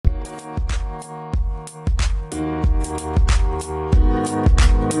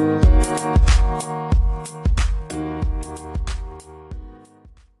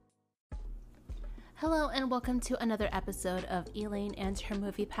welcome to another episode of Elaine and Her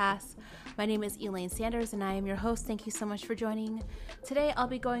Movie Pass. My name is Elaine Sanders and I am your host. Thank you so much for joining. Today I'll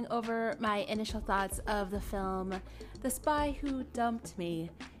be going over my initial thoughts of the film The Spy Who Dumped Me.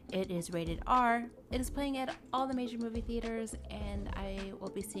 It is rated R. It is playing at all the major movie theaters and I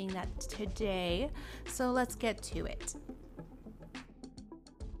will be seeing that today. So let's get to it.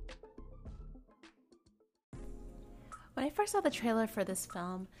 When I first saw the trailer for this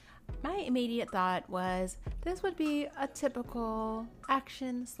film, my immediate thought was this would be a typical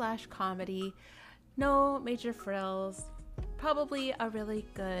action/comedy, no major frills, probably a really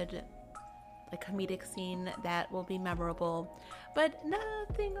good comedic scene that will be memorable, but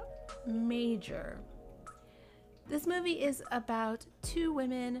nothing major. This movie is about two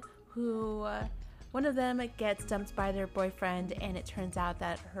women who, one of them gets dumped by their boyfriend, and it turns out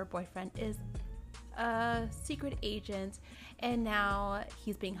that her boyfriend is a secret agent and now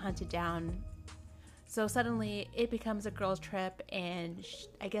he's being hunted down. So suddenly it becomes a girls' trip and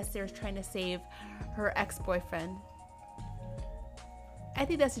I guess they're trying to save her ex-boyfriend. I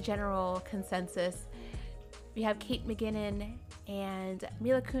think that's a general consensus. We have Kate McKinnon and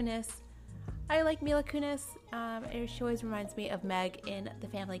Mila Kunis. I like Mila Kunis. She always reminds me of Meg in The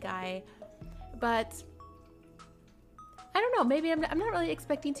Family Guy. But I don't know, maybe I'm not really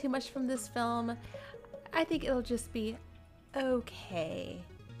expecting too much from this film. I think it'll just be okay.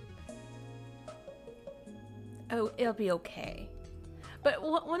 Oh, it'll be okay. But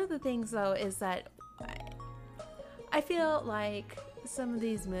one of the things, though, is that I feel like some of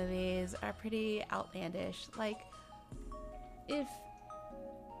these movies are pretty outlandish. Like, if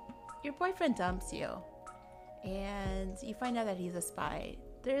your boyfriend dumps you and you find out that he's a spy,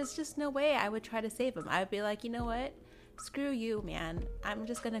 there's just no way I would try to save him. I would be like, you know what? Screw you, man. I'm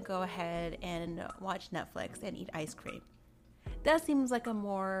just gonna go ahead and watch Netflix and eat ice cream. That seems like a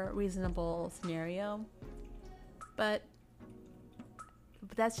more reasonable scenario, but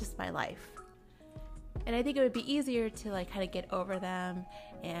that's just my life. And I think it would be easier to kind of get over them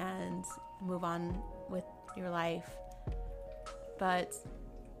and move on with your life. But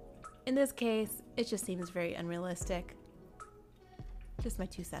in this case, it just seems very unrealistic. Just my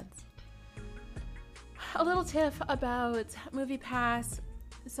 2 cents. A little tip about Movie Pass.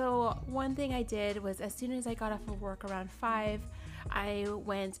 So one thing I did was as soon as I got off of work around 5, I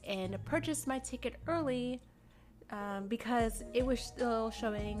went and purchased my ticket early because it was still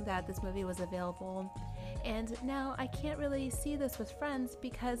showing that this movie was available. And now I can't really see this with friends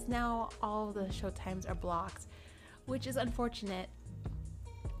because now all the show times are blocked, which is unfortunate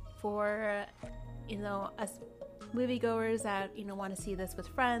for, us moviegoers that, want to see this with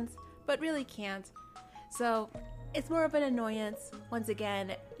friends, but really can't. So it's more of an annoyance. Once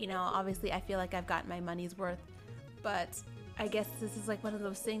again, obviously I feel like I've gotten my money's worth, but I guess this is one of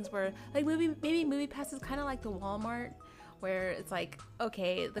those things where maybe Movie Pass is kind of like the Walmart, where it's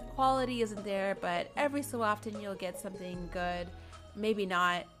okay, the quality isn't there, but every so often you'll get something good. Maybe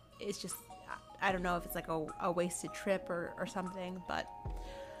not. It's just, I don't know if it's a wasted trip or something, but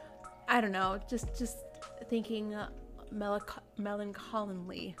I don't know. Just thinking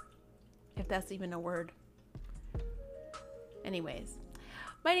melancholy, if that's even a word. Anyways,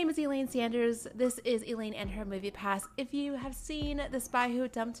 my name is Elaine Sanders. This is Elaine and Her Movie Pass. If you have seen The Spy Who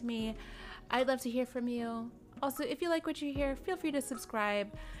Dumped Me, I'd love to hear from you. Also, if you like what you hear, feel free to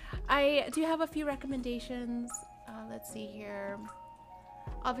subscribe. I do have a few recommendations. Let's see here.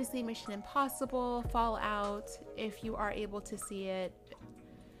 Obviously, Mission Impossible, Fallout, if you are able to see it.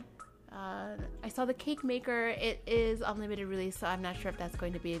 I saw The Cake Maker. It is on limited release, so I'm not sure if that's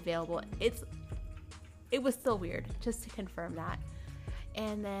going to be available. It was still weird, just to confirm that.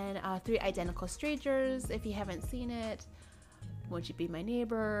 And then 3 Identical Strangers, if you haven't seen it. Won't You Be My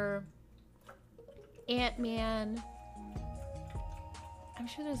Neighbor? Ant-Man. I'm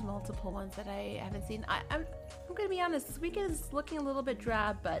sure there's multiple ones that I haven't seen. I'm going to be honest, this weekend is looking a little bit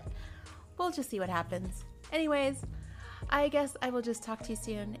drab, but we'll just see what happens. Anyways, I guess I will just talk to you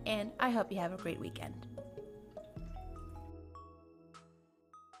soon, and I hope you have a great weekend.